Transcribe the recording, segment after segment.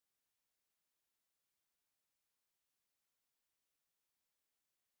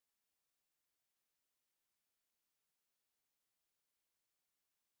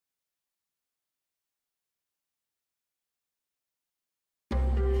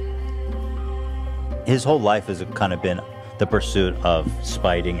His whole life has kind of been the pursuit of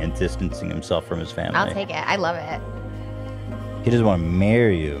spiting and distancing himself from his family. I'll take it. I love it. He doesn't want to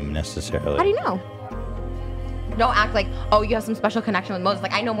marry you necessarily. How do you know? Don't act like, oh, you have some special connection with Moses.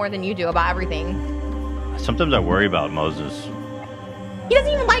 Like, I know more than you do about everything. Sometimes I worry about Moses. He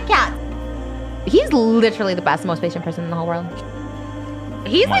doesn't even like cats. He's literally the best, most patient person in the whole world.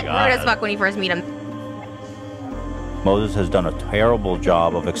 He's like rude as fuck when you first meet him. Moses has done a terrible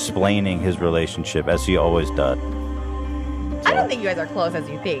job of explaining his relationship, as he always does. I don't think you guys are close as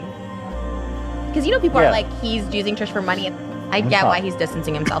you think. Because you know people are like, he's using Trish for money. I get why he's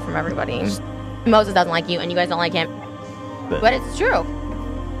distancing himself from everybody. Moses doesn't like you and you guys don't like him. But it's true.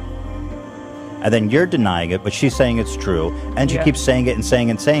 And then you're denying it, but she's saying it's true. And she keeps saying it and saying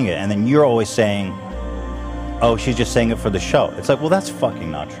it and saying it. And then you're always saying, oh, she's just saying it for the show. It's like, well, that's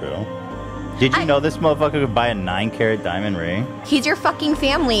fucking not true. Did you know this motherfucker could buy a 9-carat diamond ring? He's your fucking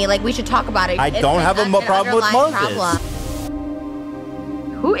family. Like, we should talk about it. I don't have a problem with Moses.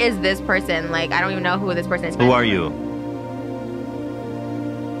 Who is this person? Like, I don't even know who this person is. Who are you?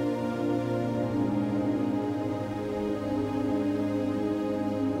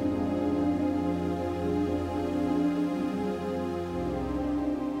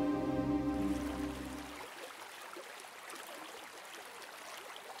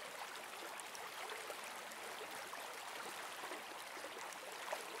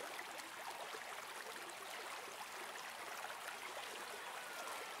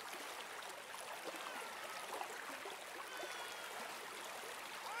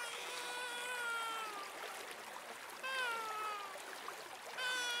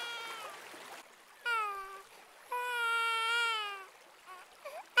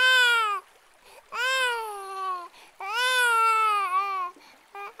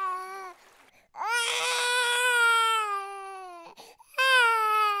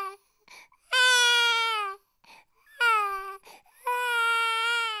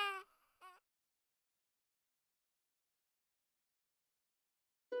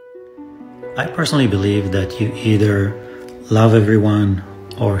 I personally believe that you either love everyone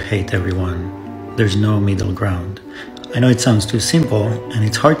or hate everyone. There's no middle ground. I know it sounds too simple and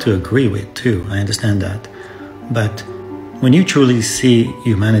it's hard to agree with too, I understand that. But when you truly see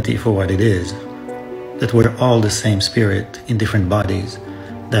humanity for what it is, that we're all the same spirit in different bodies,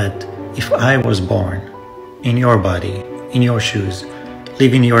 that if I was born in your body, in your shoes,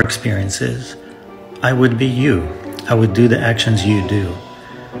 living your experiences, I would be you. I would do the actions you do.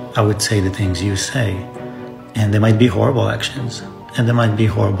 I would say the things you say. And there might be horrible actions, and there might be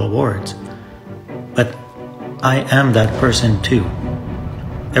horrible words. But I am that person too.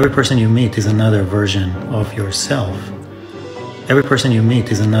 Every person you meet is another version of yourself. Every person you meet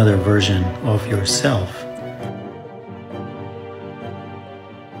is another version of yourself.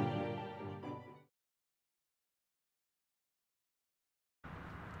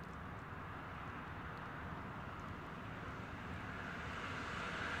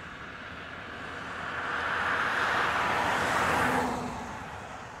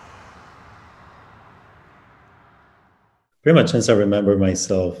 Pretty much since I remember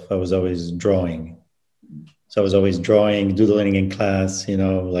myself, I was always drawing. So I was always drawing, doodling in class, you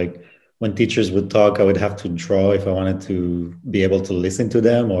know, like when teachers would talk, I would have to draw if I wanted to be able to listen to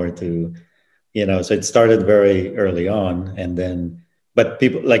them or to, you know, so it started very early on. And then, but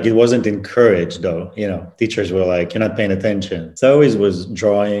people, like, it wasn't encouraged though, you know, teachers were like, you're not paying attention. So I always was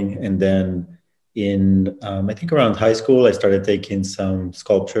drawing. And then in, I think around high school, I started taking some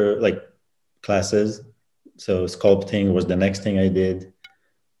sculpture, like classes. So sculpting was the next thing I did.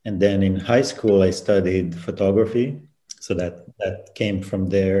 And then in high school, I studied photography. So that came from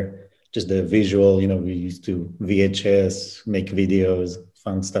there, just the visual, you know, we used to VHS, make videos,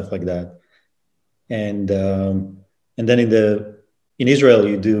 fun stuff like that. And then in Israel,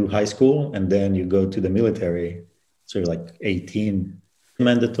 you do high school and then you go to the military. So you're like 18,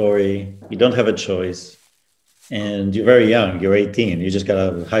 mandatory, you don't have a choice. And you're very young, you're 18, you just got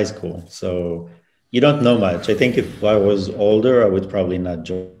out of high school. So you don't know much. I think if I was older, I would probably not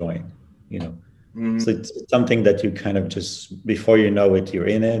join, you know. Mm-hmm. So it's something that you kind of just, before you know it, you're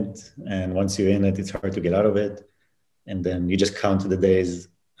in it. And once you're in it, it's hard to get out of it. And then you just count the days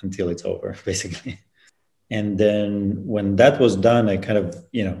until it's over, basically. And then when that was done, I kind of,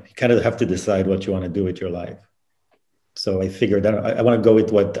 you know, you kind of have to decide what you want to do with your life. So I figured out I want to go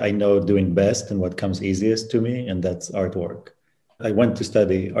with what I know doing best and what comes easiest to me, and that's artwork. I went to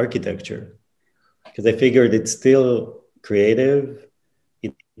study architecture because I figured it's still creative.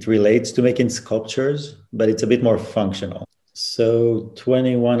 It relates to making sculptures, but it's a bit more functional. So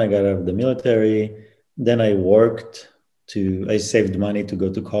 21, I got out of the military. Then I worked I saved money to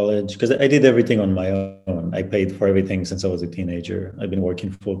go to college because I did everything on my own. I paid for everything since I was a teenager. I've been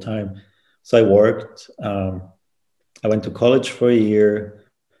working full time. So I worked. I went to college for a year.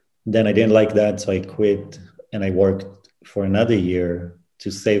 Then I didn't like that. So I quit and I worked for another year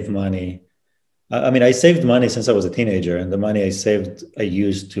to save money. I mean, I saved money since I was a teenager, and the money I saved, I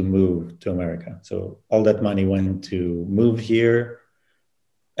used to move to America. So all that money went to move here.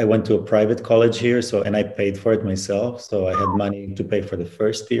 I went to a private college here, and I paid for it myself. So I had money to pay for the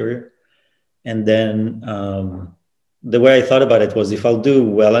first year. And then the way I thought about it was, if I'll do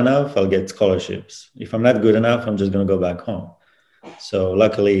well enough, I'll get scholarships. If I'm not good enough, I'm just going to go back home. So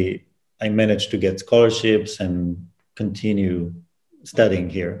luckily, I managed to get scholarships and continue studying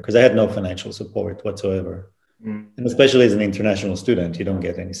here because I had no financial support whatsoever. And especially as an international student, you don't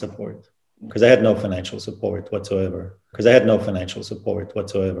get any support because I had no financial support whatsoever. But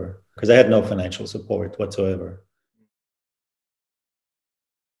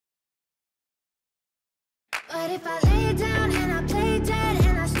if I lay down and I play dead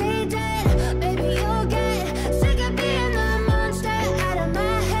and I stay dead, baby, you'll get sick of being the monster out of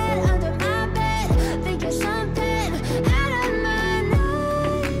my head, under my bed. Think you're something out of my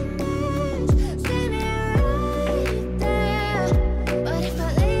nightmares. See me right there. But if I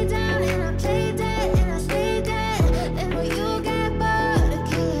lay down and I play dead and I stay dead, then will you get bored of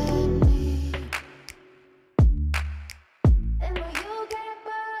killing me? Then will you get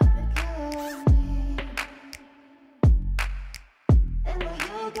bored of killing me? And will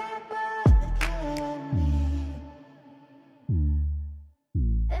you get bored of killing me?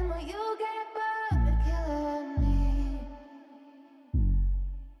 And will you get bored of killing me?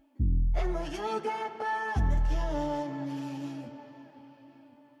 And will you get bored of killing me?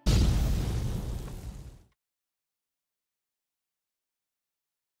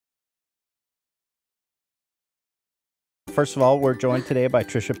 First of all, we're joined today by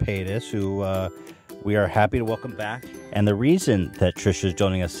Trisha Paytas, who we are happy to welcome back. And the reason that Trisha is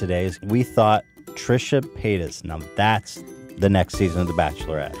joining us today is we thought Trisha Paytas, now that's the next season of The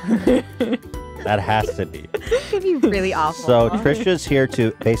Bachelorette. That has to be. It'd be really awful. So Trisha's here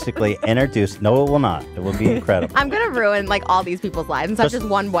to basically introduce. No, it will not. It will be incredible. I'm gonna ruin like all these people's lives. It's not just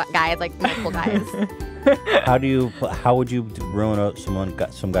one guy. It's like multiple guys. How would you ruin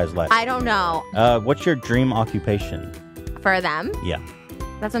some guy's life? I don't know. What's your dream occupation? For them? Yeah.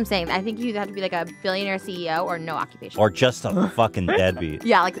 That's what I'm saying. I think you'd have to be like a billionaire CEO or no occupation. Or just a fucking deadbeat.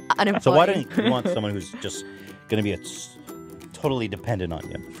 Yeah, like unemployed. So why don't you want someone who's just going to be totally dependent on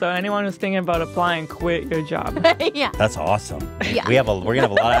you? So anyone who's thinking about applying, quit your job. Yeah. That's awesome. Yeah. We're going to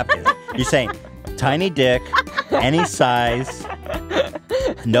have a lot of applicants. You're saying tiny dick, any size,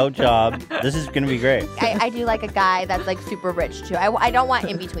 no job. This is going to be great. I do like a guy that's like super rich too. I don't want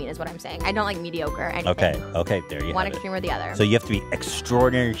in between is what I'm saying. I don't like mediocre or anything. Okay, there you have One it. extreme or the other. So you have to be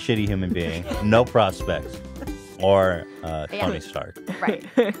extraordinary shitty human being, no prospects, or Tony Stark. Right.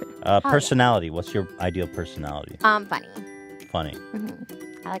 Personality. What's your ideal personality? Funny. Funny.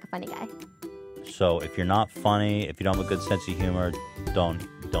 Mm-hmm. I like a funny guy. So if you're not funny, if you don't have a good sense of humor, don't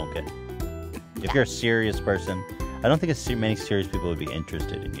get. If you're a serious person, I don't think many serious people would be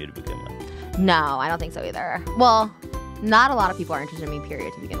interested in you to begin with. No, I don't think so either. Well, not a lot of people are interested in me,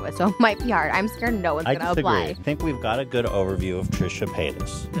 period, to begin with. So it might be hard. I'm scared no one's going to apply. I think we've got a good overview of Trisha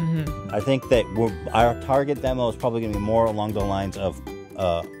Paytas. Mm-hmm. I think that our target demo is probably going to be more along the lines of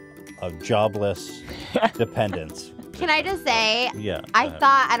jobless dependents. Can I just say, I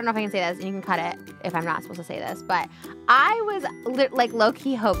don't know if I can say this, and you can cut it if I'm not supposed to say this, but I was like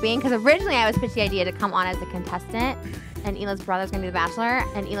low-key hoping, because originally I was pitched the idea to come on as a contestant, and Hila's brother's going to be the Bachelor,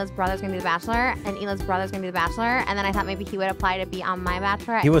 and Hila's brother's going to be the Bachelor, and Hila's brother's going to be the Bachelor, and then I thought maybe he would apply to be on my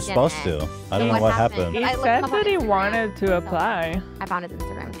Bachelorette. He was supposed to. I don't know what happened. He said that he wanted to apply. I found his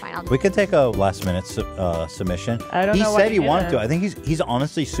Instagram. It's fine. We could take a last-minute submission. I don't know. He said he wanted to. I think he's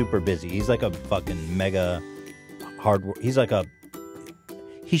honestly super busy. He's like a fucking mega hard work. He's like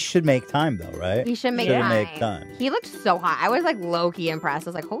he should make time though, right? He should make time. He looked so hot. I was like low-key impressed. I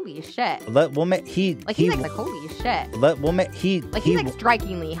was like, holy shit. He's like holy shit. He's like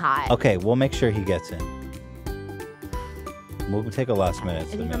strikingly hot. Okay, we'll make sure he gets in. We'll take a last minute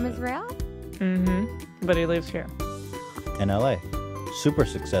Is he from Israel? Mm-hmm. But he lives here. In LA. Super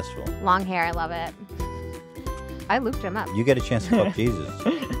successful. Long hair, I love it. I looped him up. You get a chance to fuck Jesus.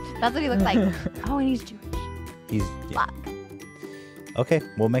 That's what he looked like. Oh, and he's Jewish. He's Fuck. Okay,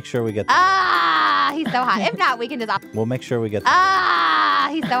 we'll make sure we get he's so hot. If not, we can just We'll make sure we get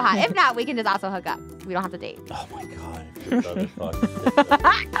he's so hot. If not, we can just also hook up. We don't have to date. Oh my god. If your brother fucks.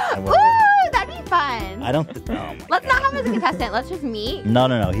 Ooh, that'd be fun. I don't. Let's not have him as a contestant. Let's just meet.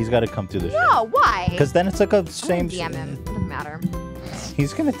 No. He's got to come through the show. No, why? Because then it's like a same. DM him. It doesn't matter.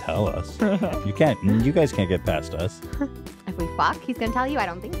 He's gonna tell us. You can't. You guys can't get past us. If we fuck, he's gonna tell you. I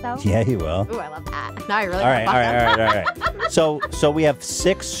don't think so. Yeah, he will. Ooh, I love that. Now I really. All right. So we have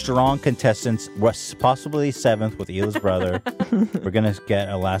 6 strong contestants, possibly 7th with Hila's brother. We're gonna get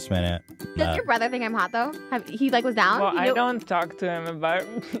a last minute. Does your brother think I'm hot though? He like was down. Well, I don't talk to him about.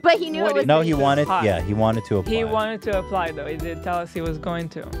 But he knew it was. No, he wanted. hot. Yeah, he wanted to apply. He wanted to apply though. He did tell us he was going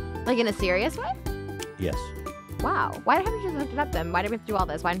to. Like in a serious way? Yes. Wow. Why haven't you just hooked it up then? Why did we have to do all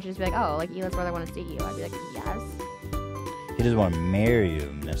this? Why didn't you just be like, oh, like Hila's brother wants to see you? I'd be like, yes. He doesn't want to marry you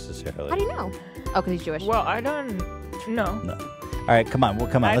necessarily. How do you know? Oh, because he's Jewish. Well, I don't know. No. All right, come on.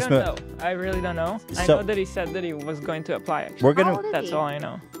 Come on. I Let's don't move. know. I really don't know. I So- know that he said that he was going to apply. Actually. We're gonna. How old is That's he? all I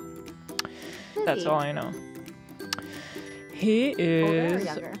know. Is That's he? all I know. He Older or is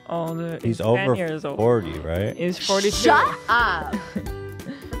younger? older. He's 10 over years old. 40, right? He's 42. Shut up.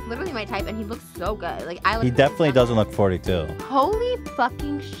 That's literally my type, and he looks so good. Like I. Look He at definitely him. doesn't look 42. Holy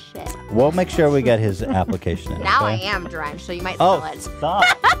fucking shit! We'll make sure we get his application in. Now I okay? am drenched, so you might Oh, smell it. stop.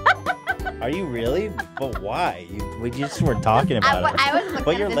 Are you really? But why? We just were talking about it. I was looking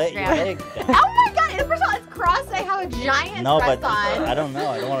But at your his leg. Instagram. Oh my god! And first of all, it's crossed. And I have a giant No, dress but on. I don't know.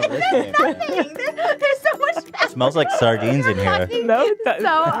 I don't want to risk There's it. nothing. There's so much. It smells like sardines in here. No,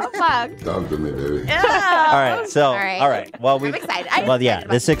 So fucked. Talk to me, baby. Yeah. All right. So, All right. Well, we. I'm excited. I'm Well, yeah,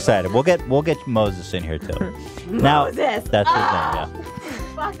 excited this is about excited. We'll get Moses in here too. Now, Moses. that's his name. Ah. Yeah.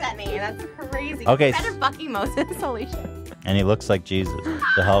 Fuck that name. That's crazy. Okay. Better fucking Moses. Holy shit. And he looks like Jesus.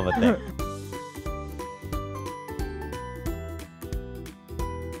 It's a hell of a thing.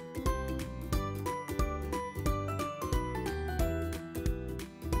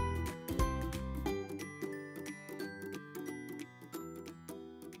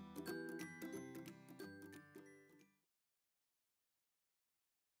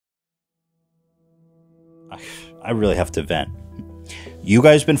 I really have to vent. You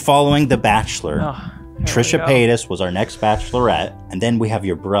guys been following The Bachelor. Oh, here Trisha we go. Paytas was our next bachelorette, and then we have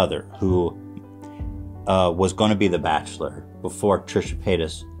your brother who was going to be the bachelor before Trisha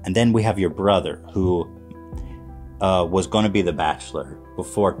Paytas, and then we have your brother who was going to be the bachelor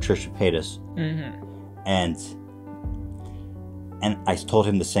before Trisha Paytas, and I told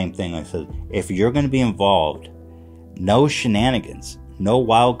him the same thing. I said, if you're going to be involved, no shenanigans, no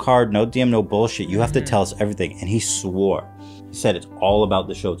wild card, no DM, no bullshit. You have to tell us everything. And he swore. He said it's all about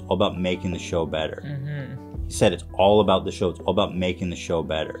the show. It's all about making the show better. He said it's all about the show. It's all about making the show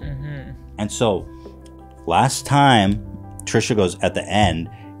better. And so last time, Trisha goes at the end,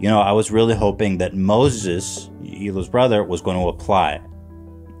 you know, I was really hoping that Moses, Hila's brother, was going to apply.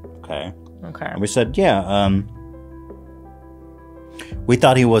 Okay. Okay. And we said, yeah, we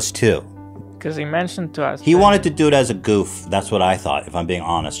thought he was too. Because he mentioned to us. He that- wanted to do it as a goof. That's what I thought, if I'm being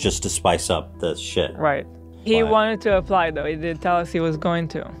honest, just to spice up the shit. Right. He Why? wanted to apply though. He did tell us he was going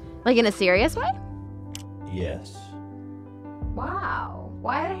to. Like in a serious way? Yes. Wow.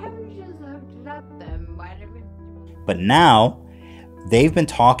 Why haven't you just hooked it up then? Why did we? But now, they've been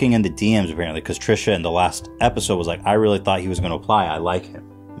talking in the DMs apparently, because Trisha in the last episode was like, I really thought he was going to apply. I like him.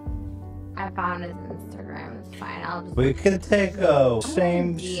 I found his Instagram. It's fine. I'll just We could take a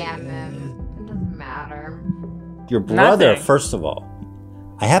same DM him. It doesn't matter. Your brother, Nothing. first of all,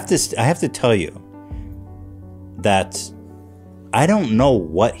 I have to tell you that I don't know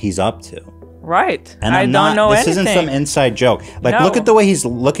what he's up to. Right. And I I'm don't not, know this anything. isn't some inside joke. Like, No. look at the way he's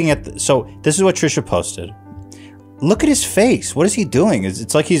looking at. So this is what Trisha posted. Look at his face. What is he doing?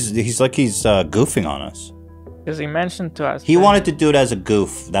 It's like he's goofing on us. Because he mentioned to us. He that- wanted to do it as a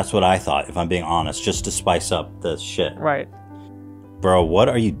goof. That's what I thought, if I'm being honest, just to spice up the shit. Right. Bro, what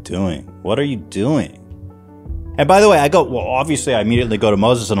are you doing? What are you doing? And by the way, obviously I immediately go to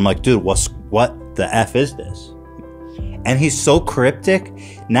Moses and I'm like, dude, what the F is this? And he's so cryptic.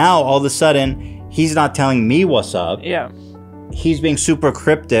 Now, all of a sudden, he's not telling me what's up. Yeah. He's being super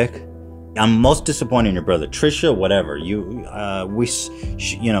cryptic. I'm most disappointed in your brother. Trisha, whatever.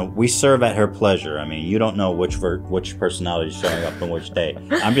 We serve at her pleasure. I mean, you don't know which personality is showing up on which day.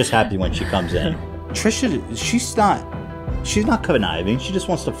 I'm just happy when she comes in. Trisha, she's not conniving. She just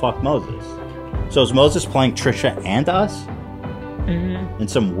wants to fuck Moses. So is Moses playing Trisha and us? In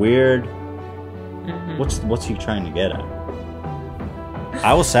some weird... What's he trying to get at?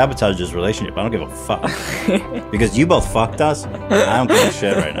 I will sabotage this relationship. I don't give a fuck. Because you both fucked us. I don't give a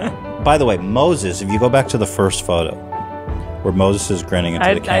shit right now. By the way, Moses, if you go back to the first photo, where Moses is grinning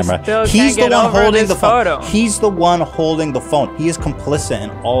into the camera. I still He's can't the get one over holding this the phone. photo. He's the one holding the phone. He is complicit in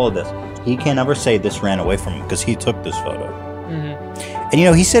all of this. He can't ever say this ran away from him because he took this photo. And you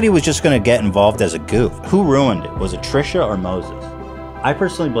know, he said he was just going to get involved as a goof. Who ruined it? Was it Trisha or Moses? I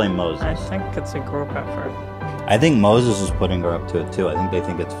personally blame Moses. I think it's a group effort. I think Moses is putting her up to it too. I think they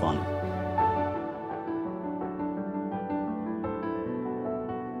think it's funny.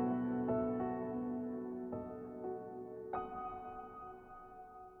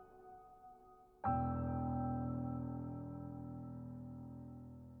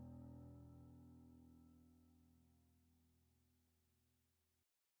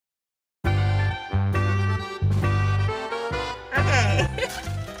 Okay.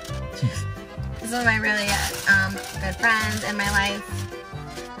 Some of my really good friends in my life.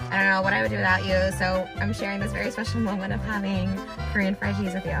 I don't know what I would do without you, so I'm sharing this very special moment of having Korean fried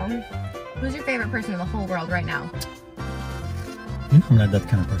cheese with you. Who's your favorite person in the whole world right now? You know I'm not that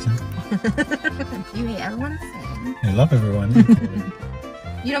kind of person. You hate everyone the same. I love everyone.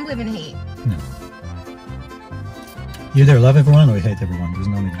 You don't believe in hate. No. You either love everyone or you hate everyone. There's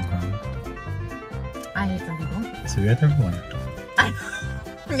no middle ground. I hate some people. So you hate everyone. I'm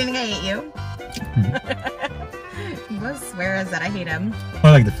gonna hate you. You both swear that I hate him.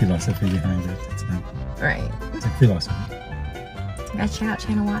 I like the philosophy behind it. It's not. Right. It's like philosophy. You guys check out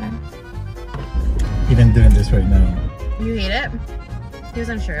Channel Water. Even doing this right now. You hate it? He was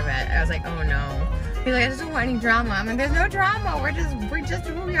unsure of it. I was like, oh no. He's like, I just don't want any drama. I'm like, there's no drama. We're just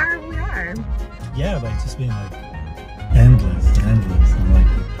who we are. Yeah, but it's just being like endless. And like,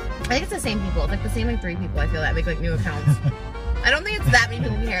 I think it's the same people. It's like the same like 3 people I feel that make like new accounts. I don't think it's that many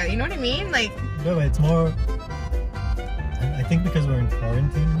people here. You know what I mean? Like, no, but it's more. I think because we're in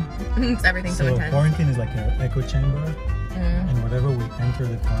quarantine. it's everything so intense. Quarantine is like an echo chamber, and whatever we enter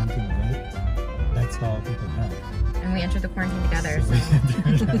the quarantine with, that's all people have. And we entered the quarantine together. So we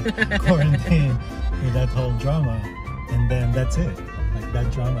entered that quarantine with that whole drama, and then that's it. Like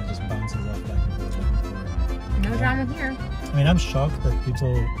that drama just bounces off back and forth. No drama here. I mean, I'm shocked that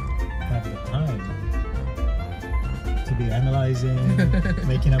people have the time to be analyzing,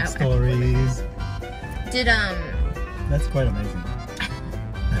 making up stories. Did That's quite amazing.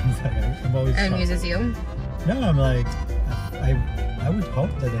 I'm always it shocked. amuses you? No, I'm like, I would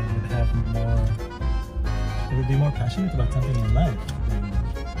hope that they would have more. They would be more passionate about something in life than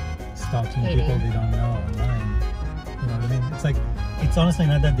stalking Hating. people they don't know online. You know what I mean? It's like, it's honestly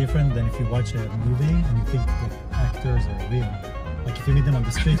not that different than if you watch a movie and you think that actors are real. Like if you meet them on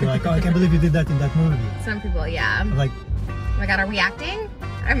the street, you're like, oh, I can't believe you did that in that movie. Some people, yeah. Like, oh my god, are we acting?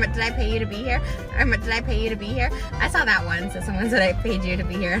 Did I pay you to be here? Did I pay you to be here? I saw that once. So someone said I paid you to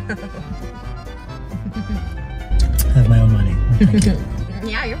be here. I have my own money. Thank you.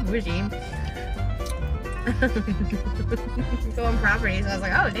 Yeah, you're bougie. So on property, so I was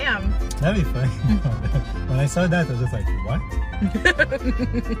like, oh damn. That'd be funny. When I saw that, I was just like, what?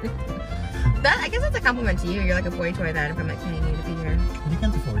 That I guess that's a compliment to you. You're like a boy toy then if I'm like paying you to be here. You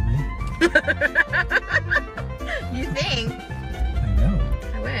can't afford me. You think? I know.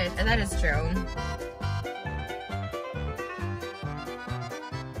 I wish. And that is true.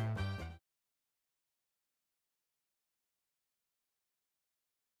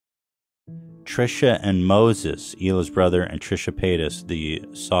 Trisha and Moses, Hila's brother, and Trisha Paytas, the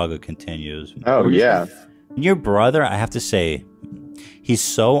saga continues. Oh, yeah. Your brother, I have to say, he's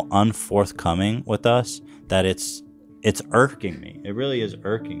so unforthcoming with us that it's irking me. It really is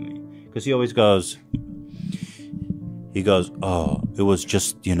irking me. Because he always goes, oh, it was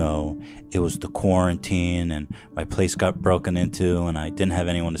just, it was the quarantine and my place got broken into and I didn't have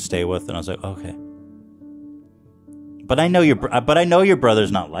anyone to stay with. And I was like, okay. But I know your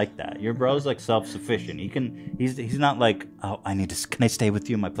brother's not like that. Your brother's like self-sufficient. He's not like, oh, can I stay with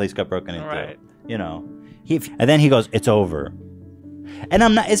you? My place got broken into. Right. And then he goes, it's over. And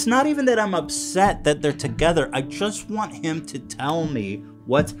it's not even that I'm upset that they're together. I just want him to tell me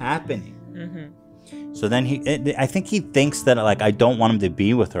what's happening. Mm-hmm. So then I think he thinks that like I don't want him to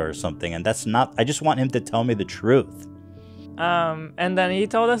be with her or something. And that's not, I just want him to tell me the truth. And then he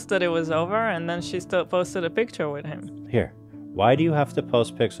told us that it was over, and then she still posted a picture with him. Here, why do you have to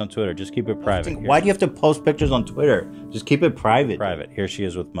post pics on Twitter? Just keep it private. Why do you have to post pictures on Twitter? Just keep it private. Private. Here she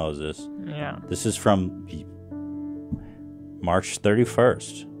is with Moses. Yeah. This is from March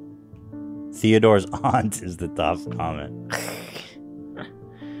 31st. Theodore's aunt is the top comment.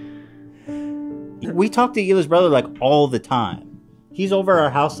 We talk to Hila's brother like all the time. He's over our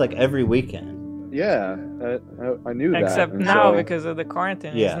house like every weekend. Yeah, I knew that. Except now because of the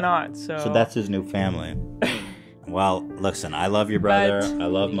quarantine, Yeah. he's not. So that's his new family. Well, listen, I love your brother. I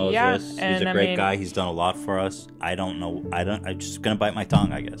love Moses. Yeah, He's and a great guy. He's done a lot for us. I don't know. I'm just going to bite my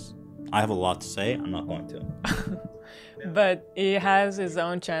tongue, I guess. I have a lot to say. I'm not going to. But he has his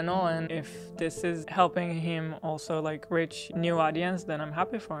own channel, and if this is helping him also like reach new audience, then I'm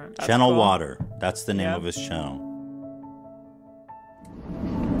happy for him. That's Channel cool. Water. That's the name of his channel.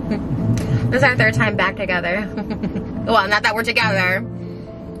 This is our third time back together. Well, not that we're together.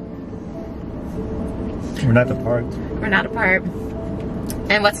 We're not apart. We're not apart.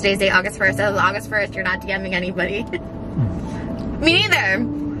 And what's today's date? August 1st. As of August 1st, you're not DMing anybody. Me neither.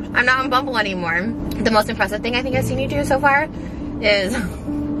 I'm not on Bumble anymore. The most impressive thing I think I've seen you do so far is...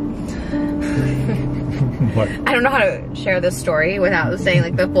 What? I don't know how to share this story without saying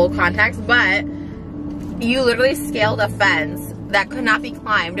like the full context, but you literally scaled a fence that could not be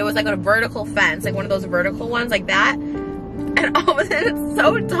climbed. It was like a vertical fence, like one of those vertical ones like that. And all of a sudden it's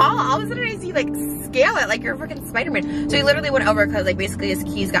so tall. All of a sudden I see like scale it like you're freaking Spider-Man. So he literally went over because like basically his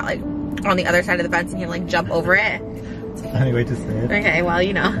keys got like on the other side of the fence and he had like jump over it. It's a funny way to say it. Okay, well,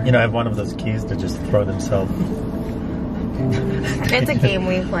 you know. You know, I have one of those keys that just throw themselves. It's a game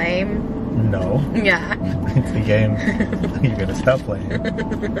we play. No. Yeah. It's a game you're gonna stop playing.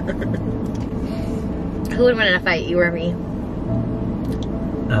 Who would win in a fight, you or me?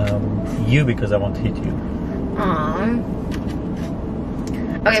 You, because I won't hit you. Aww.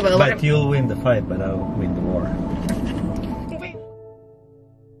 Okay, well, but you'll win the fight, but I'll win the war. Wait.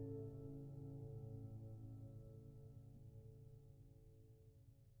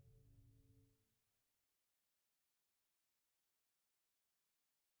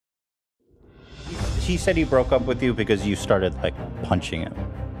 He said he broke up with you because you started like punching him.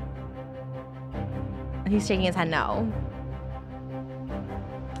 He's shaking his head no.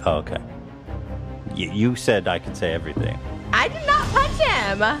 Oh, okay. You said I could say everything. I did not punch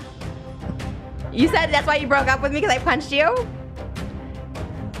him. You said that's why you broke up with me, because I punched you?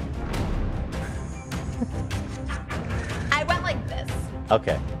 I went like this.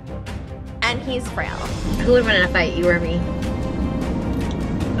 Okay. And he's frail. Who would win in a fight, you or me?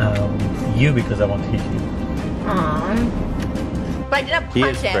 You, because I won't hit you. Aww. But I didn't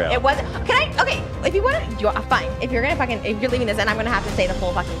punch him. Frail. It wasn't. Can I? Okay. If you want to, fine. If you're leaving this, then I'm gonna have to say the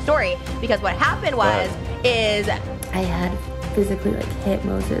full fucking story, because what happened is I had physically like hit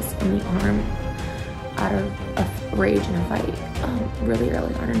Moses in the arm out of rage in a fight really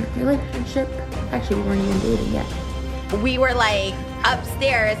early on in our relationship. Actually, we weren't even dating yet. We were like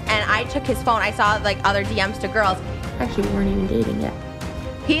upstairs, and I took his phone. I saw like other DMs to girls. Actually, we weren't even dating yet.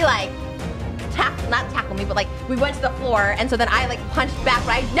 He like not tackled me, but like we went to the floor, and so then I like punched back,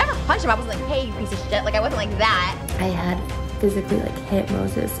 but I never punched him. I wasn't like, hey, you piece of shit. Like I wasn't like that. I had physically like hit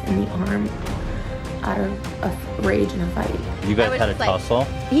Moses in the arm out of rage in a fight. You guys had a tussle?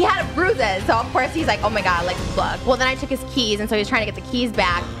 He had bruises, so of course he's like, oh my god, like look. Well, then I took his keys, and so he was trying to get the keys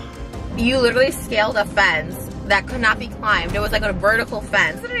back. You literally scaled a fence that could not be climbed. It was like a vertical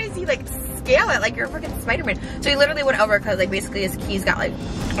fence. Then I see like scale it like you're freaking Spider-Man. So he literally went over because like basically his keys got like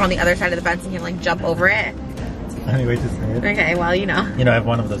on the other side of the fence and he had like jump over it. It's a funny way to say it. Okay, well, you know. You know, I have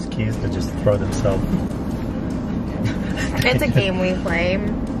one of those keys that just throw themselves. It's a game we play.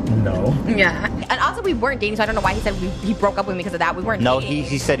 No. Yeah. And also we weren't dating, so I don't know why he said he broke up with me because of that. We weren't dating. No,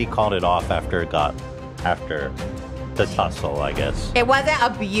 he said he called it off after the tussle, I guess. It wasn't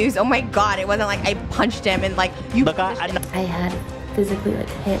abuse. Oh my god, it wasn't like I punched him and like you. Look, I had physically like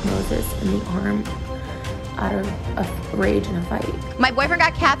hit Moses in the arm out of rage in a fight. My boyfriend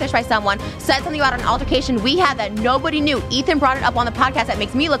got catfished by someone, said something about an altercation we had that nobody knew. Ethan brought it up on the podcast. That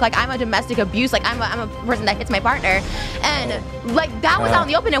makes me look like I'm a domestic abuse, like I'm a person that hits my partner. And like that was out in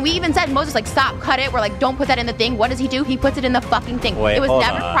the open, and we even said, Moses, like stop, cut it. We're like, don't put that in the thing. What does he do? He puts it in the fucking thing. Wait, it was hold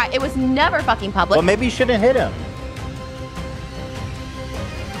never on. it was never fucking public. Well, maybe you shouldn't hit him.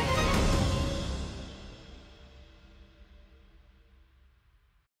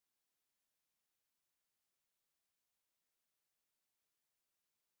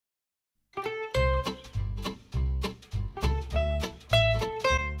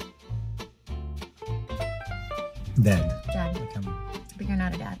 Dad. Dad. But you're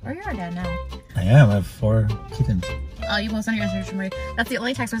not a dad. Or you're a dad now. I am. I have 4 kittens. Oh, you post on your social media. That's the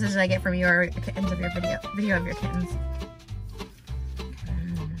only text messages I get from you are kittens of your video of your kittens.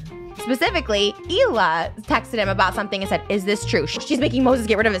 Specifically, Hila texted him about something and said, is this true? She's making Moses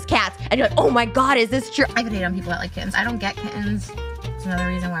get rid of his cats. And you're like, oh my god, is this true? I could hate on people that like kittens. I don't get kittens. It's another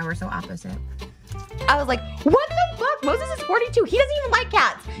reason why we're so opposite. I was like, what the fuck? Moses is 42. He doesn't even like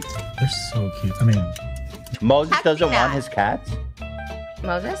cats. They're so cute. I mean, Moses I've doesn't seen that. want his cats?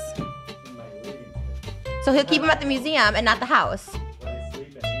 Moses? So he'll keep him at the museum and not the house.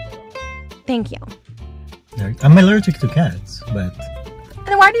 Thank you. I'm allergic to cats, but... And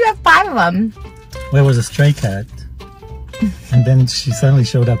then why do you have 5 of them? Well, it was a stray cat. And then she suddenly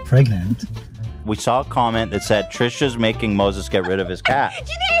showed up pregnant. We saw a comment that said, Trisha's making Moses get rid of his cat. Do you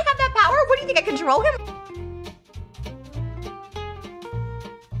think I have that power? What do you think, I control him?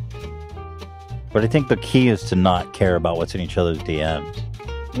 But I think the key is to not care about what's in each other's DMs.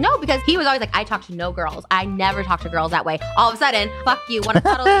 No, because he was always like, I talk to no girls. I never talk to girls that way. All of a sudden, fuck you, want to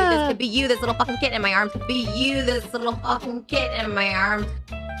cuddle you, this could be you, this little fucking kitten in my arms, could be you, this little fucking kitten in my arms.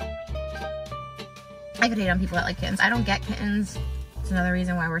 I could hate on people that like kittens. I don't get kittens. It's another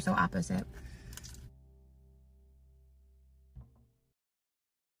reason why we're so opposite.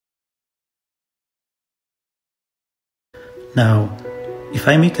 Now, if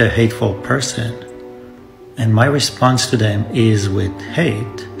I meet a hateful person and my response to them is with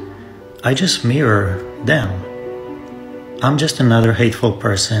hate, I just mirror them. I'm just another hateful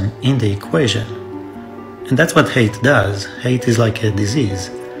person in the equation. And that's what hate does. Hate is like a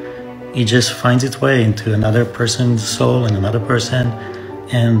disease. It just finds its way into another person's soul and another person,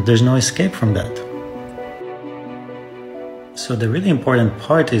 and there's no escape from that. So the really important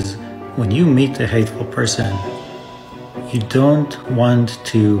part is when you meet a hateful person, you don't want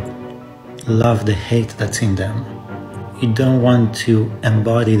to love the hate that's in them. You don't want to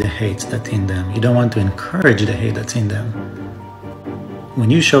embody the hate that's in them. You don't want to encourage the hate that's in them. When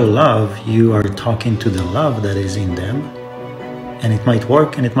you show love, you are talking to the love that is in them, and it might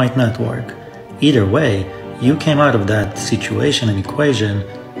work and it might not work. Either way, you came out of that situation and equation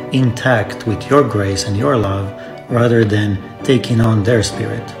intact with your grace and your love, rather than taking on their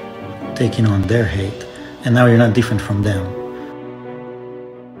spirit, taking on their hate. And now you're not different from them.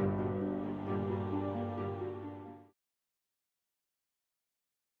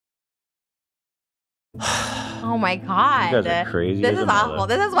 Oh my God. You guys are crazy. This is awful.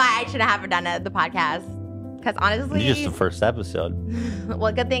 This is why I should have done the podcast. Because honestly... It's just the first episode.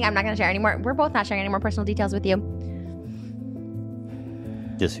 Well, good thing I'm not going to share anymore. We're both not sharing any more personal details with you.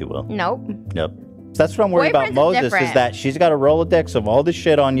 Yes, you will. Nope. Yep. That's what I'm worried about Moses, is that she's got a Rolodex of all this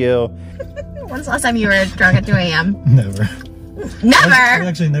shit on you. When's the last time you were drunk at 2 a.m.? Never. Never? I'm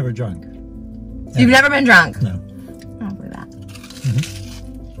actually never drunk. You've never been drunk? No. I don't believe that.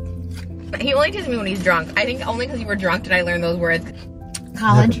 Mm-hmm. He only teases me when he's drunk. I think only because you were drunk did I learn those words.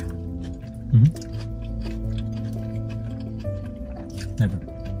 College? Never.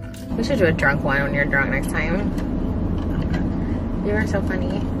 We should do a drunk one when you're drunk next time. You are so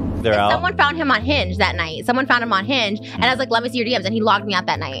funny. They're out. Someone found him on Hinge that night. Someone found him on Hinge, and I was like, let me see your DMs, and he logged me out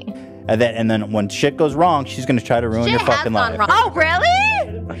that night. And then when shit goes wrong, she's gonna try to ruin your fucking life. Wrong. Oh, really?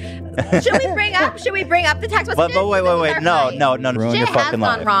 Should we bring up the text messages? But wait. No. Ruin your fucking life. Shit has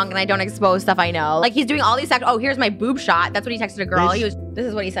gone wrong, and I don't expose stuff I know. Like, he's doing all these texts. Oh, here's my boob shot. That's what he texted a girl. This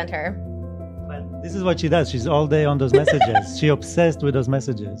is what he sent her. This is what she does. She's all day on those messages. She obsessed with those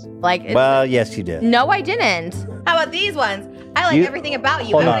messages. Like, well, yes, you did. No, I didn't. How about these ones? I like everything about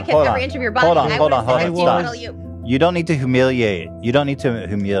you. I want to kiss every inch of your body. Hold on. You don't need to humiliate. You don't need to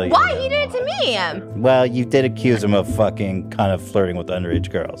humiliate. Why? He did it to me. Well, you did accuse him of fucking kind of flirting with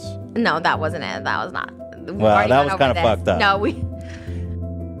underage girls. No, that wasn't it. That was not. Well, that was kind of fucked up. No,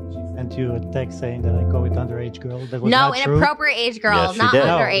 Sent you a text saying that I go with underage girls. That was no, not true. inappropriate age girls, not did.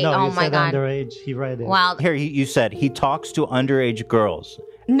 underage. No, oh you my said God. Underage. He read it. Wow. Here, you said he talks to underage girls.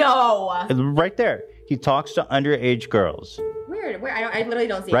 No. Right there. He talks to underage girls. Weird. Where? I literally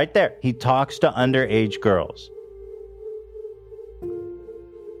don't see it. Right there. He talks to underage girls.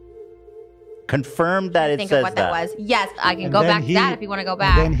 Confirm that it says that. Think of what that was. Yes, I can go back to that if you want to go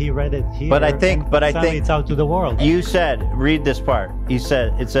back. And then he read it here. But I think it's out to the world. You said, read this part. It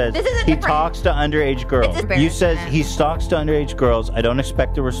says he talks to underage girls. You said he talks to underage girls. I don't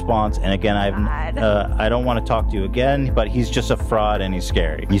expect a response. And again, I don't want to talk to you again. But he's just a fraud and he's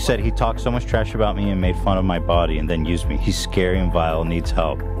scary. You said he talked so much trash about me and made fun of my body and then used me. He's scary and vile. Needs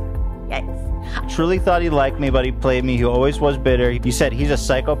help. Yikes. Truly thought he liked me, but he played me. He always was bitter. You said he's a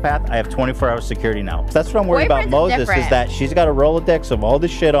psychopath. I have 24-hour security now. That's what I'm worried about Moses, is that she's got a Rolodex of all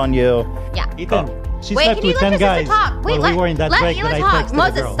this shit on you. Yeah. Ethan, she slept with 10 guys talk? Wait, while we were in that break that I texted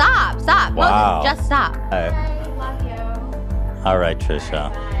Moses, the girl. stop. Wow. Moses, just stop. Love you. All right,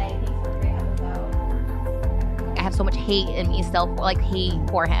 Trisha. I have so much hate in me still, hate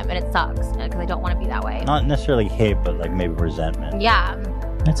for him, and it sucks because I don't want to be that way. Not necessarily hate, but like maybe resentment. Yeah.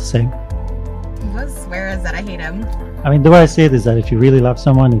 That's the same. What swear is that I hate him? I mean, the way I see it is that if you really love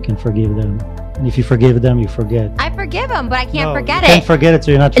someone, you can forgive them. And if you forgive them, you forget. I forgive him, but I can't forget you can't forget it, so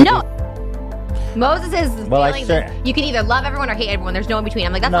you're not No. Moses is feeling I that you can either love everyone or hate everyone. There's no in between.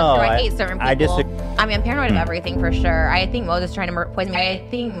 I'm like, that's not true. I hate certain people. I mean, I'm paranoid of everything for sure. I think Moses trying to poison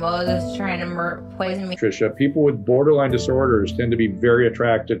me. Trisha, people with borderline disorders tend to be very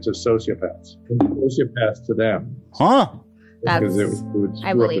attracted to sociopaths. And sociopaths to them. Huh? That's,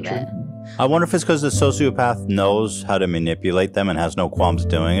 I believe it. I wonder if it's because the sociopath knows how to manipulate them and has no qualms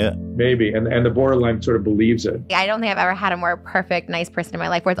doing it. Maybe, and the borderline sort of believes it. I don't think I've ever had a more perfect, nice person in my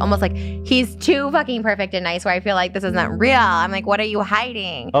life where it's almost like he's too fucking perfect and nice where I feel like this isn't real. I'm like, what are you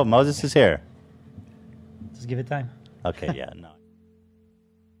hiding? Oh, Moses is here. Just give it time. Okay, yeah, no.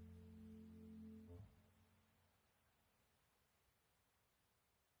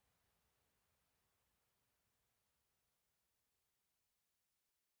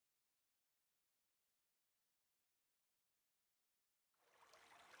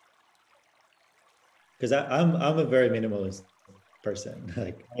 Because I'm a very minimalist person.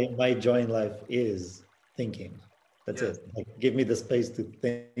 Like my joy in life is thinking. That's it. Like, give me the space to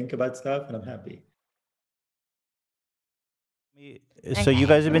think about stuff, and I'm happy. So you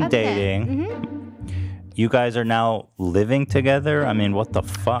guys have been dating. You guys are now living together. I mean, what the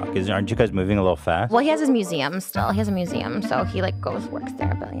fuck? Aren't you guys moving a little fast? Well, he has his museum still. He has a museum, so he like works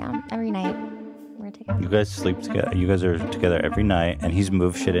there. But yeah, every night we're together. You guys sleep together. You guys are together every night, and he's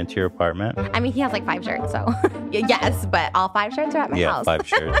moved shit into your apartment. I mean, he has like 5 shirts, so yes, but all 5 shirts are at my house. Yeah, 5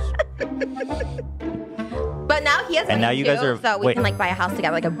 shirts. But now he has money now you guys are so we can like buy a house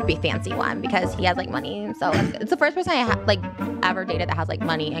together, like a big fancy one, because he has like money. So it's the first person I like ever dated that has like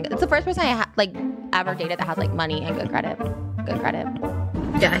money, and it's the first person I like ever dated that has like money and good credit. Good credit.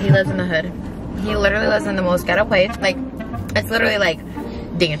 Yeah, he lives in the hood. He literally lives in the most ghetto place. Like, it's literally like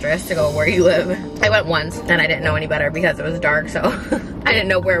dangerous to go where you live. I went once and I didn't know any better because it was dark, so I didn't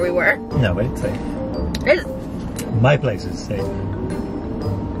know where we were. No, but it's safe. My place is safe.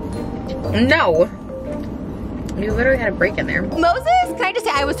 No. You literally had a break in there. Moses, can I just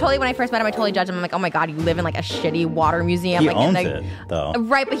say, when I first met him, I totally judged him. I'm like, oh my God, you live in like a shitty water museum. He like, owns it, though.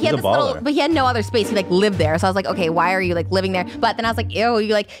 Right, but he had but he had no other space. He like lived there. So I was like, okay, why are you like living there? But then I was like, ew, he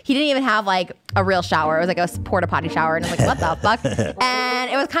didn't even have like a real shower. It was like a porta potty shower. And I was like, what the fuck?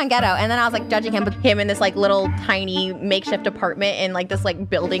 And it was kind of ghetto. And then I was like judging him in this like little tiny makeshift apartment in like this like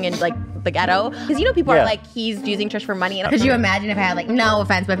building in like the ghetto. Because people are like, he's using Trish for money. Could you imagine if I had like, no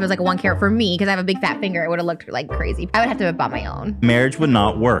offense, but if it was like 1 carat for me, because I have a big fat finger, it would have looked like crazy. I would have to have bought my own. Marriage would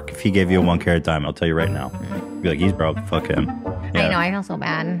not work if he gave you a 1 carat dime. I'll tell you right now. Be like, he's broke. Fuck him. Yeah. I know. I feel so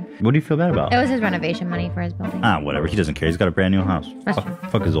bad. What do you feel bad about? It was his renovation money for his building. Ah, whatever. He doesn't care. He's got a brand new house.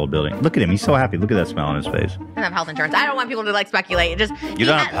 Fuck his old building. Look at him. He's so happy. Look at that smile on his face. He doesn't have health insurance. I don't want people to like speculate. You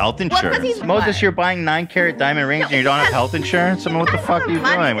don't have health insurance? Moses, you're buying 9 carat diamond rings and you don't have health insurance? I mean, what the fuck are you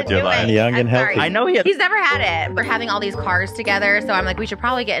doing with your life? Young and healthy. I know he's never had it. We're having all these cars together, so I'm like, we should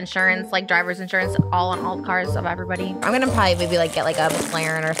probably get insurance, like driver's insurance, all on all the cars of everybody. I'm gonna probably maybe like get like a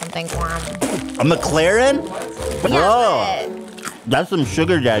McLaren or something for him. A McLaren? Yeah, Bro, that's some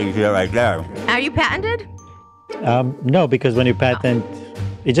sugar daddy shit right there. Are you patented? No, because when you patent,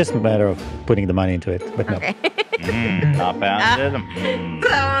 it's just a matter of putting the money into it. But no. Okay. Not patented.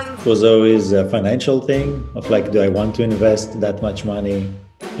 It was always a financial thing of like, do I want to invest that much money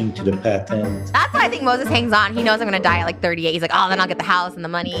into the patent? That's why I think Moses hangs on. He knows I'm gonna die at like 38. He's like, oh, then I'll get the house and the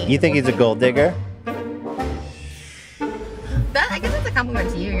money. You think he's a gold digger? I guess that's a compliment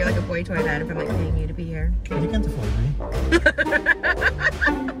to you. You're like a boy toy dad if I'm like paying you to be here. You can't afford me.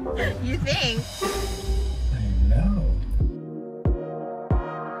 You think? I know.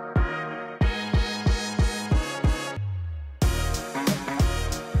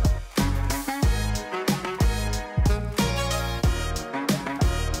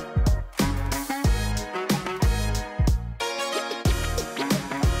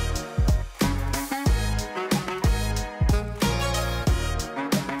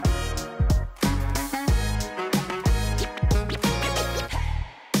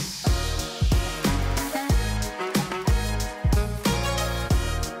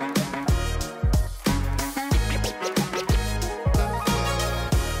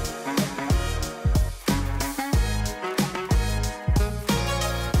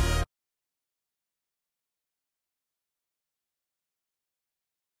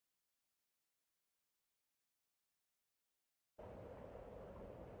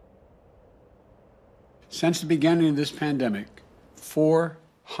 Since the beginning of this pandemic,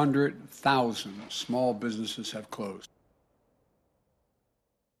 400,000 small businesses have closed.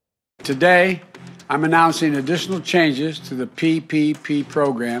 Today, I'm announcing additional changes to the PPP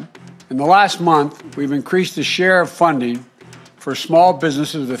program. In the last month, we've increased the share of funding for small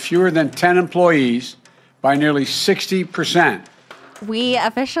businesses with fewer than 10 employees by nearly 60%. We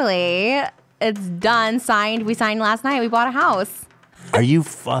officially, it's done, signed. We signed last night. We bought a house. Are you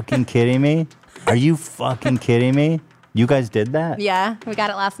fucking kidding me? Are you fucking kidding me? You guys did that? Yeah, we got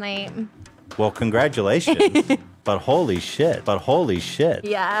it last night. Well, congratulations. But holy shit.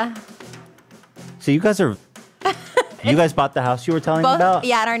 Yeah. So you guys are... You guys bought the house you were telling me about?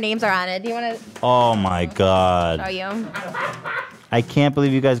 Yeah, and our names are on it. Do you want to... Oh, my God. Show you? I can't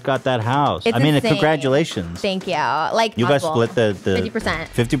believe you guys got that house. It's I mean, insane. Congratulations. Thank you. Like, you guys split the 50%.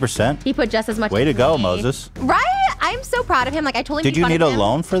 50%? He put just as much. Way as to go, me. Moses. Right? I'm so proud of him. Like, I told him. Did you need a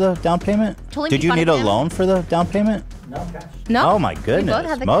loan for the down payment? Did you need a loan for the down payment? No cash. No. Oh my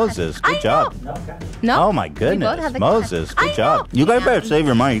goodness, Moses, good job. No cash. No. Oh my goodness, Moses, good job. know. You guys better save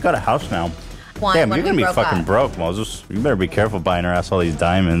your money. You got a house now. Damn, When you're gonna we be broke fucking up. broke, Moses. You better be careful buying her ass all these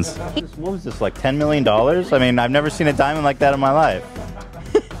diamonds. What was this, like $10 million? I mean, I've never seen a diamond like that in my life.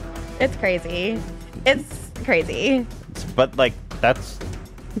 It's crazy. It's crazy. But like, that's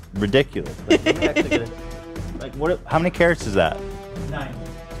ridiculous. Like, let me actually get it. Like, what? How many carats is that? 9.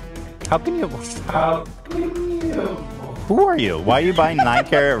 How can you? Who are you? Why are you buying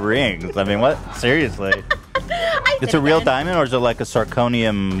 9-carat rings? I mean, what? Seriously? It's a real diamond, or is it like a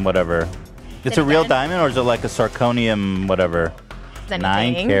zirconium, whatever? It's a real diamond, or is it like a zirconium, whatever?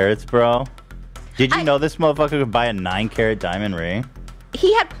 9 carats, bro. Did you know this motherfucker could buy a 9-carat diamond ring?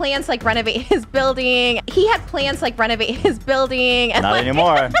 He had plans to like renovate his building. And Not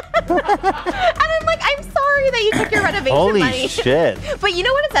anymore. And I'm like, I'm sorry that you took your renovation Holy money. shit. But you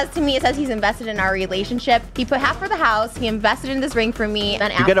know what it says to me? It says he's invested in our relationship. He put half for the house. He invested in this ring for me.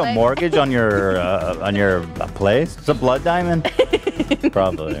 And You get a mortgage on your place? It's a blood diamond?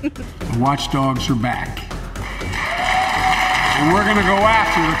 Probably. The watchdogs are back. And we're going to go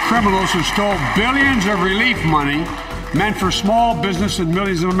after the criminals who stole billions of relief money meant for small business and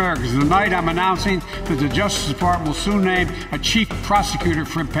millions of Americans. Tonight, I'm announcing that the Justice Department will soon name a chief prosecutor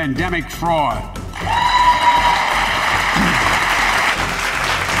for pandemic fraud.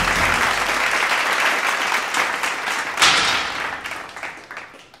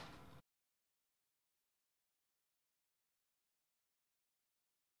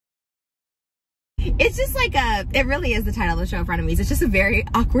 It's just like it really is the title of the show, Frenemies. It's just a very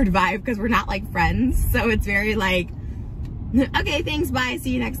awkward vibe because we're not like friends. So it's very like, okay, thanks, bye, see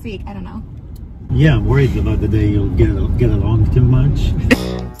you next week. I don't know. Yeah, I'm worried about the day you'll get along too much.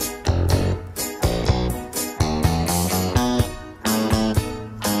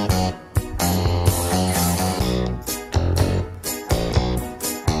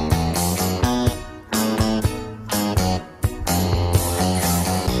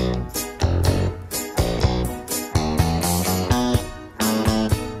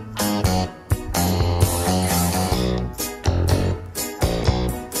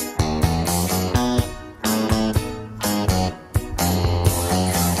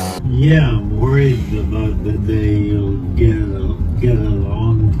 Yeah, I'm worried about the day you'll get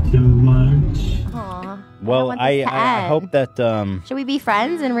along too much. Aw. Well, I hope that Should we be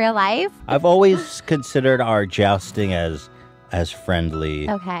friends in real life? I've always considered our jousting as friendly.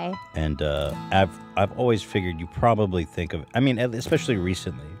 Okay. And I've always figured you probably think of, I mean, especially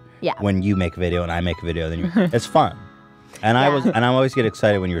recently. Yeah. When you make a video and I make a video, then it's fun. And I always get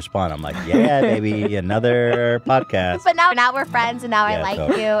excited when you respond. I'm like, yeah, baby, another podcast. But now we're friends, and now I like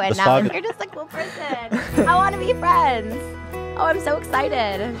totally. you, and now you're just a cool person. I want to be friends. Oh, I'm so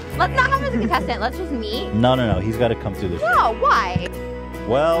excited. Let's not have as a contestant. Let's just meet. No. He's got to come through the show. No, why?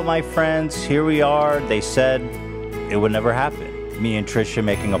 Well, my friends, here we are. They said it would never happen. Me and Trisha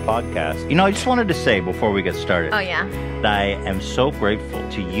making a podcast. You know, I just wanted to say before we get started. Oh, yeah. That I am so grateful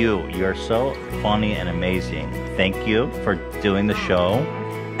to you. You're so funny and amazing. Thank you for doing the show.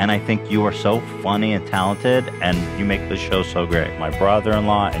 And I think you are so funny and talented, and you make the show so great. My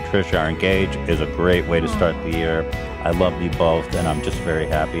brother-in-law and Trisha are engaged. Is a great way to start the year. I love you both, and I'm just very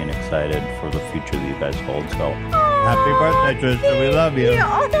happy and excited for the future that you guys hold. So, happy birthday, Trisha. We love you.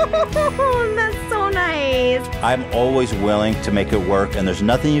 Oh, that's so nice. I'm always willing to make it work, and there's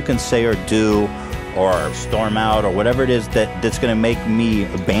nothing you can say or do or storm out or whatever it is that's going to make me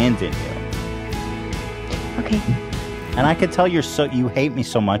abandon you. Okay. And I can tell you hate me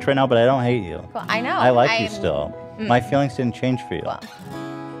so much right now, but I don't hate you. Well, I know. I like you still. My feelings didn't change for you. Well.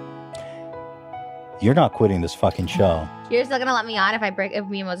 You're not quitting this fucking show. You're still gonna let me on if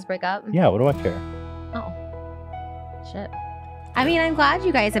me and Moses break up? Yeah, what do I care? Oh. Shit. I mean, I'm glad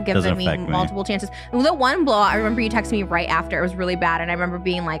you guys have given me multiple chances. The one blow, I remember you texted me right after. It was really bad. And I remember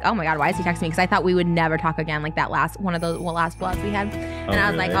being like, oh my God, why is he texting me? Because I thought we would never talk again, like that last blowups we had. And I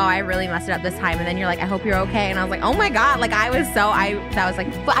was like, oh, I really messed it up this time. And then you're like, I hope you're okay. And I was like, oh my God. Like, but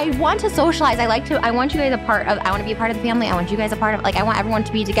I want to socialize. I want you guys I want to be a part of the family. I want you guys a part of, like, I want everyone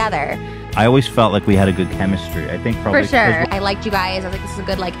to be together. I always felt like we had a good chemistry. I think probably for sure. I liked you guys. I was like, this is a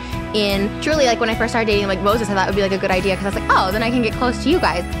good like in. Truly, like when I first started dating like Moses, I thought it would be like a good idea because I was like, oh, then I can get close to you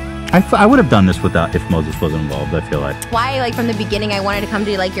guys. I would have done this without if Moses wasn't involved. I feel like. Why like from the beginning I wanted to come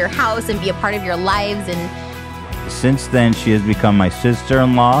to like your house and be a part of your lives and. Since then, she has become my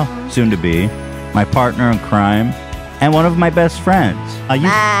sister-in-law, soon to be, my partner in crime, and one of my best friends.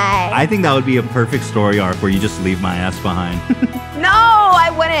 I think that would be a perfect story arc where you just leave my ass behind. No, I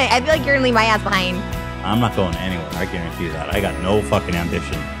wouldn't. I feel like you're gonna leave my ass behind. I'm not going anywhere. I guarantee you that. I got no fucking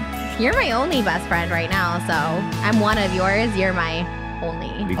ambition. You're my only best friend right now, so I'm one of yours. You're my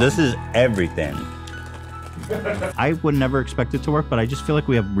only. This is everything. I would never expect it to work, but I just feel like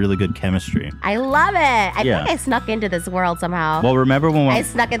we have really good chemistry. I love it. I think I snuck into this world somehow. Well, remember when I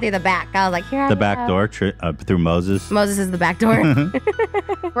snuck in through the back? I was like, here I am. The back door through Moses. Moses is the back door.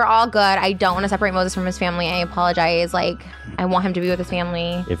 We're all good. I don't want to separate Moses from his family. I apologize. Like, I want him to be with his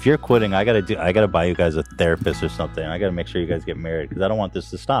family. If you're quitting, I gotta buy you guys a therapist or something. I gotta make sure you guys get married because I don't want this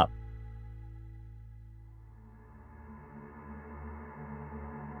to stop.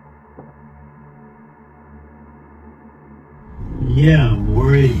 Yeah, I'm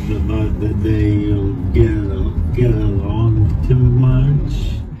worried about that they'll get along too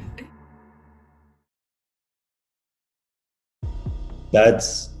much.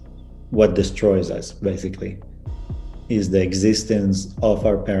 That's what destroys us, basically, is the existence of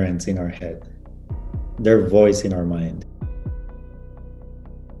our parents in our head, their voice in our mind.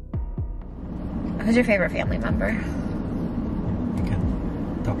 Who's your favorite family member? You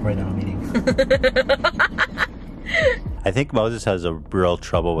can talk right now, meeting. I think Moses has a real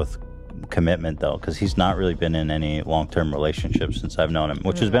trouble with commitment, though, because he's not really been in any long-term relationships since I've known him,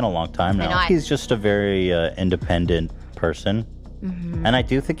 which has been a long time now. He's just a very independent person, and I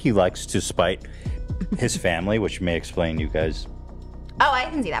do think he likes to spite his family, which may explain you guys. Oh, I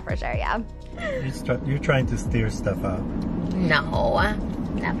can see that for sure, yeah. You're trying to steer stuff out. No,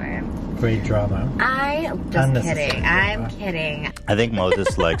 never. Great drama. I'm just kidding. I'm kidding. I think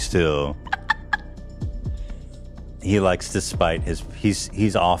Moses likes to... He likes to spite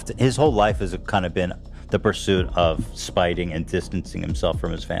he's often, his whole life has kind of been the pursuit of spiting and distancing himself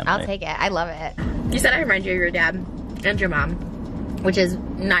from his family. I'll take it. I love it. You said I remind you of your dad and your mom, which is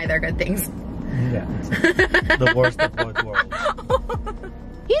neither good things. Yeah. The worst of both worlds.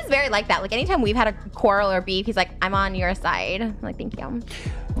 He's very like that. Like anytime we've had a quarrel or beef, he's like, I'm on your side. I'm like, thank you.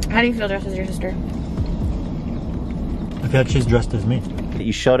 How do you feel dressed as your sister? I feel like she's dressed as me.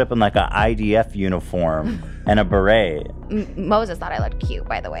 You showed up in like an IDF uniform and a beret. Moses thought I looked cute,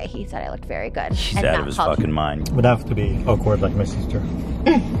 by the way. He said I looked very good. He's out of his fucking mind. Would have to be awkward like my sister.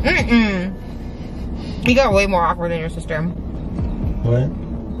 You got way more awkward than your sister. What?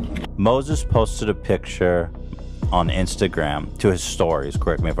 Moses posted a picture on Instagram to his stories,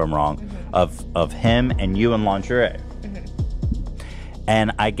 correct me if I'm wrong, of him and you in lingerie.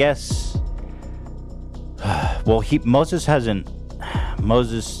 And I guess, well, Moses,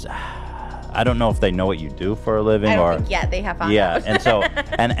 I don't know if they know what you do for a living. I don't think yet. They have found out. And so,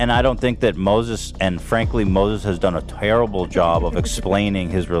 and I don't think that Moses, and frankly, Moses has done a terrible job of explaining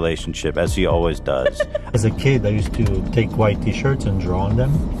his relationship, as he always does. As a kid, I used to take white t-shirts and draw on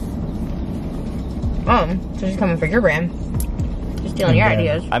them. So she's coming for your brand. She's stealing your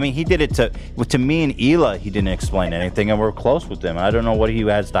ideas. I mean, he did it to me and Hila. He didn't explain anything, and we're close with him. I don't know what he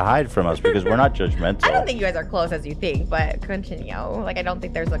has to hide from us because we're not judgmental. I don't think you guys are close as you think, but continue. Like, I don't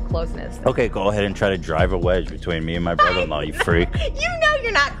think there's a closeness. Okay, go ahead and try to drive a wedge between me and my brother-in-law, you freak. You know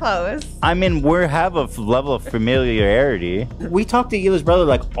you're not close. I mean, we have a level of familiarity. We talk to Hila's brother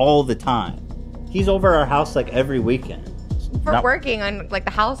like all the time. He's over our house like every weekend. We're working on like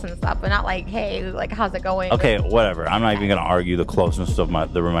the house and stuff, but not like, hey, like how's it going? Okay, whatever. I'm not even gonna argue the closeness of my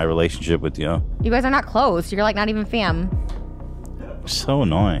relationship with you. You guys are not close. You're like not even fam. So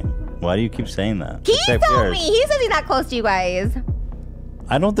annoying. Why do you keep saying that? He told me. He says he's not close to you guys.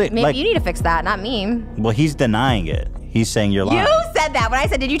 I don't think. Maybe you need to fix that, not me. Well, he's denying it. He's saying you're lying. You said that. When I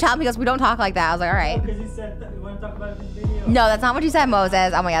said, did you tell him? He goes, we don't talk like that. I was like, all right. Because he said that we want to talk about this video. No, that's not what you said,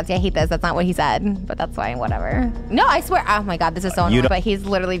 Moses. Oh my God, see, I hate this. That's not what he said. But that's fine, whatever. No, I swear. Oh my God, this is so annoying. But he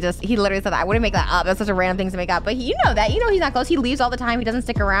literally said that. I wouldn't make that up. That's such a random thing to make up. But you know that. You know he's not close. He leaves all the time. He doesn't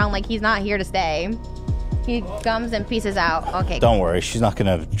stick around. Like, he's not here to stay. He comes and pieces out. Okay. Don't worry. She's not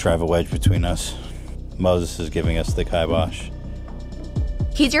going to drive a wedge between us. Moses is giving us the kibosh.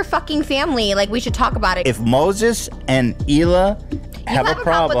 He's your fucking family. Like, we should talk about it. If Moses and Hila have a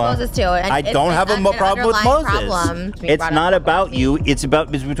problem with Moses too. And I don't have a problem with Moses. It's not about you. It's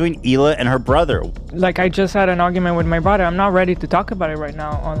between Hila and her brother. Like, I just had an argument with my brother. I'm not ready to talk about it right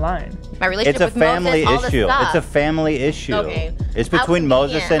now online. My relationship It's a family issue. It's a family issue. Okay. It's between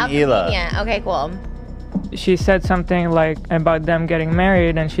Moses and Hila. Yeah. Okay, cool. She said something like about them getting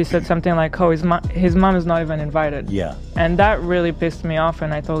married, and she said something like, "Oh, his mom is not even invited." Yeah. And that really pissed me off,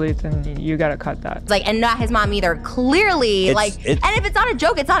 and I told Ethan, "You gotta cut that." Like, and not his mom either. Clearly, and if it's not a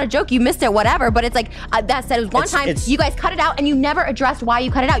joke, it's not a joke. You missed it, whatever. But it's like that said, it was one time you guys cut it out, and you never addressed why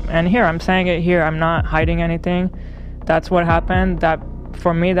you cut it out. And here, I'm saying it here. I'm not hiding anything. That's what happened. That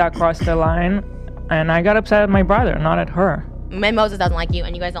for me, that crossed the line, and I got upset at my brother, not at her. And Moses doesn't like you,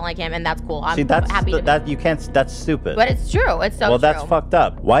 and you guys don't like him, and that's cool. I'm happy to that you can't. That's stupid. But it's true. It's so true. Well, that's fucked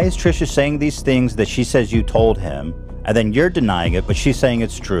up. Why is Trisha saying these things that she says you told him, and then you're denying it, but she's saying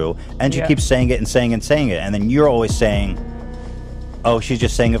it's true, and she keeps saying it and saying and saying it, and then you're always saying, "Oh, she's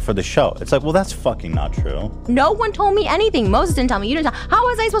just saying it for the show." It's like, well, that's fucking not true. No one told me anything. Moses didn't tell me. You didn't tell. How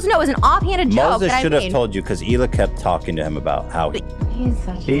was I supposed to know? It was an offhanded joke. Moses should have told you because Hila kept talking to him about how. He's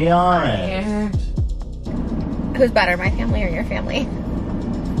such Be honest. Who's better, my family or your family?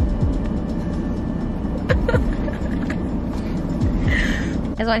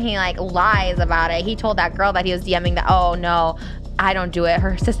 Is when he like lies about it. He told that girl that he was DMing that, oh no, I don't do it.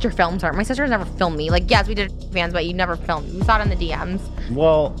 Her sister filmed her. My sister's never filmed me. Like, yes, we did fans, but you never filmed me. We saw it in the DMs.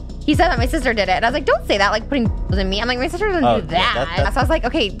 Well, he said that my sister did it. And I was like, don't say that, like putting in me. I'm like, my sister doesn't do that. So I was like,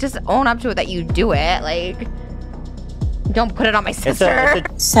 okay, just own up to it that you do it. Like, don't put it on my sister.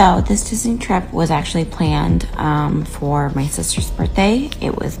 So this Disney trip was actually planned for my sister's birthday.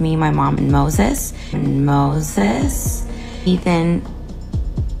 It was me, my mom, and Moses. Ethan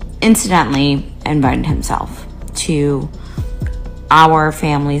incidentally invited himself to our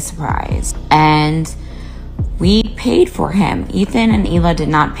family surprise, and we paid for him. Ethan and Hila did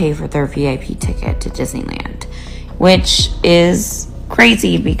not pay for their VIP ticket to Disneyland, which is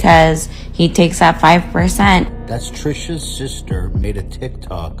crazy because he takes that 5%. That's Trisha's sister made a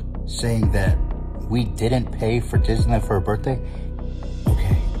TikTok saying that we didn't pay for Disneyland for her birthday.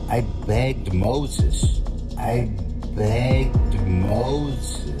 Okay, I begged Moses.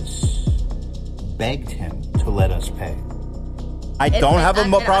 Begged him to let us pay. I don't have a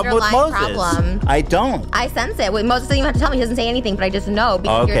problem with Moses. I don't. I sense it. Moses doesn't even have to tell me. He doesn't say anything, but I just know.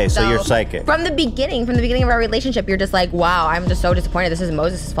 Okay, so you're psychic. From the beginning of our relationship, you're just like, wow, I'm just so disappointed. This is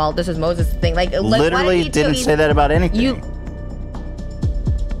Moses' fault. This is Moses' thing. Like, literally didn't say that about anything.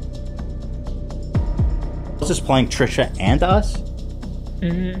 Moses playing Trisha and us?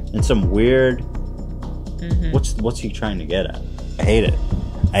 Mm-hmm. In some weird... Mm-hmm. What's he trying to get at? I hate it.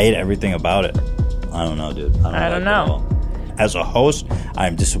 I hate everything about it. I don't know, dude. I don't know. As a host,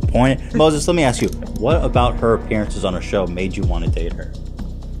 I'm disappointed. Moses, let me ask you, what about her appearances on her show made you want to date her?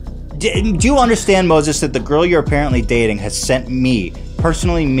 Do you understand, Moses, that the girl you're apparently dating has sent me,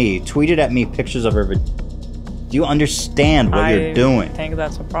 personally me, tweeted at me pictures of her? Do you understand what you're doing? I think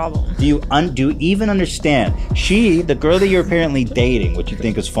that's a problem. Do you even understand? She, the girl that you're apparently dating, which you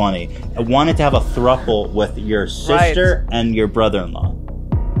think is funny, wanted to have a throuple with your sister and your brother-in-law.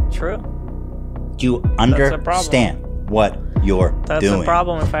 True. Do you understand what you're doing? That's a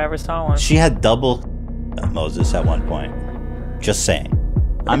problem if I ever saw one. She had double Moses at one point. Just saying.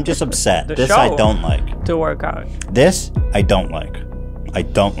 I'm just upset. This I don't like. To work out. This I don't like. I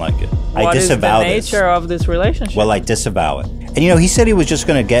don't like it. I disavow this. What is the nature of this relationship? Well, I disavow it. And you know, he said he was just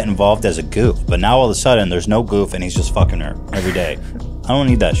going to get involved as a goof, but now all of a sudden there's no goof and he's just fucking her every day. I don't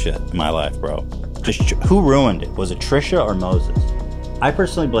need that shit in my life, bro. Just who ruined it? Was it Trisha or Moses? I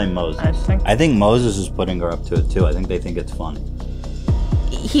personally blame Moses. I think Moses is putting her up to it too. I think they think it's funny.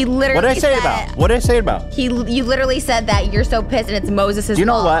 He literally What did I say about? What did I say about? You literally said that you're so pissed and it's Moses' fault. Do you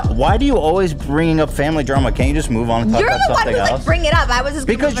know what? Why do you always bringing up family drama? Can't you just move on and talk about something else? You're the one who like bring it up. I was just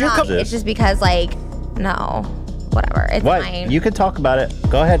because you're. It's just because like no, whatever. It's fine. You can talk about it.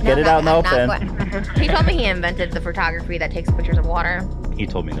 Go ahead, get it out in the open. He told me he invented the photography that takes pictures of water. He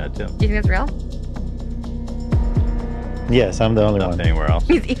told me that too. Do you think that's real? Yes, I'm the only one. Anywhere else?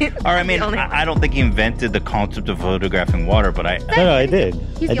 Or I mean, I don't think he invented the concept of photographing water, but I. No, I did.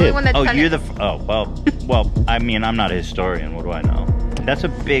 He's the only one that's. Oh, you're the. Well. I mean, I'm not a historian. What do I know? That's a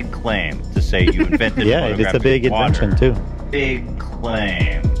big claim to say you invented. Yeah, it's a big invention too. Big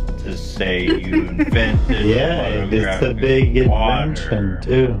claim to say you invented. Yeah, it's a big invention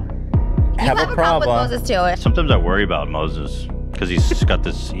too. Have a problem with Moses too. Sometimes I worry about Moses. Because he's got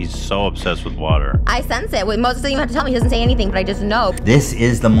this, he's so obsessed with water. I sense it. Moses doesn't even have to tell me. He doesn't say anything, but I just know. This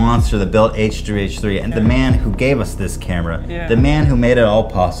is the monster that built H3H3 and the man who gave us this camera. The man who made it all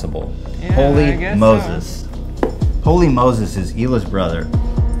possible. Holy Moses. So. Holy Moses is Hila's brother.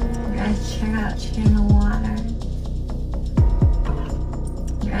 Guys, check out Channel Water.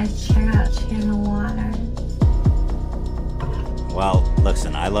 Guys, check out Channel Water. Well,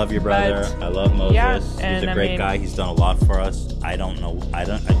 listen, I love your brother. I love Moses. Yeah, he's a great guy. He's done a lot for us. I don't know. I'm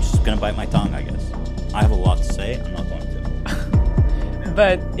just gonna bite my tongue, I guess. I have a lot to say. I'm not going to.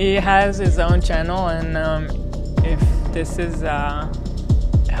 But he has his own channel, and if this is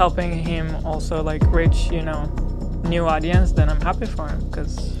helping him also like reach, new audience, then I'm happy for him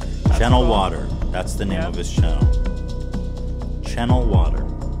because Channel Water. That's the name of his channel. Channel Water.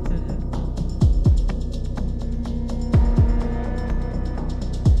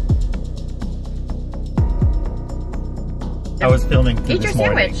 I was filming Eat your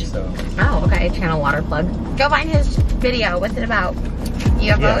morning, sandwich. so. Oh, okay. Channel Water plug. Go find his video. What's it about?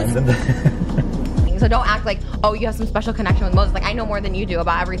 UFOs? Yeah, So don't act like, oh, you have some special connection with Moses. Like, I know more than you do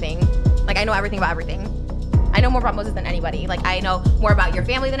about everything. Like, I know everything about everything. I know more about Moses than anybody. Like, I know more about your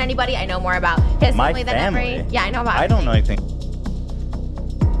family than anybody. I know more about his family than every. Yeah, I know about everything. I don't know anything.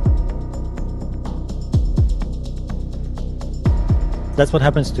 That's what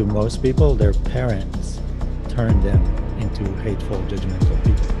happens to most people. Their parents turn them into hateful, judgmental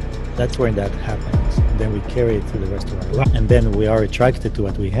people. That's where that happens. Then we carry it through the rest of our life. And then we are attracted to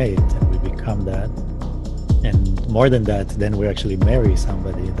what we hate and we become that. And more than that, then we actually marry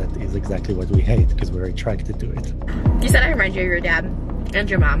somebody that is exactly what we hate because we're attracted to it. You said I remind you of your dad and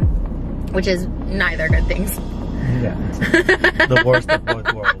your mom, which is neither good things. Yeah. The worst of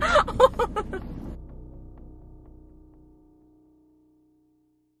both worlds.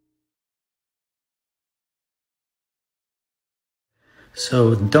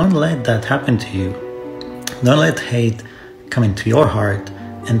 So don't let that happen to you. Don't let hate come into your heart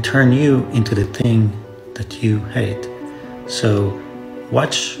and turn you into the thing that you hate. So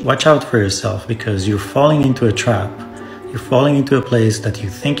watch out for yourself because you're falling into a trap. You're falling into a place that you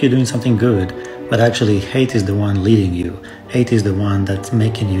think you're doing something good, but actually hate is the one leading you. Hate is the one that's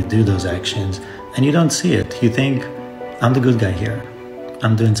making you do those actions and you don't see it. You think, I'm the good guy here.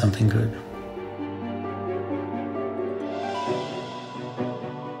 I'm doing something good.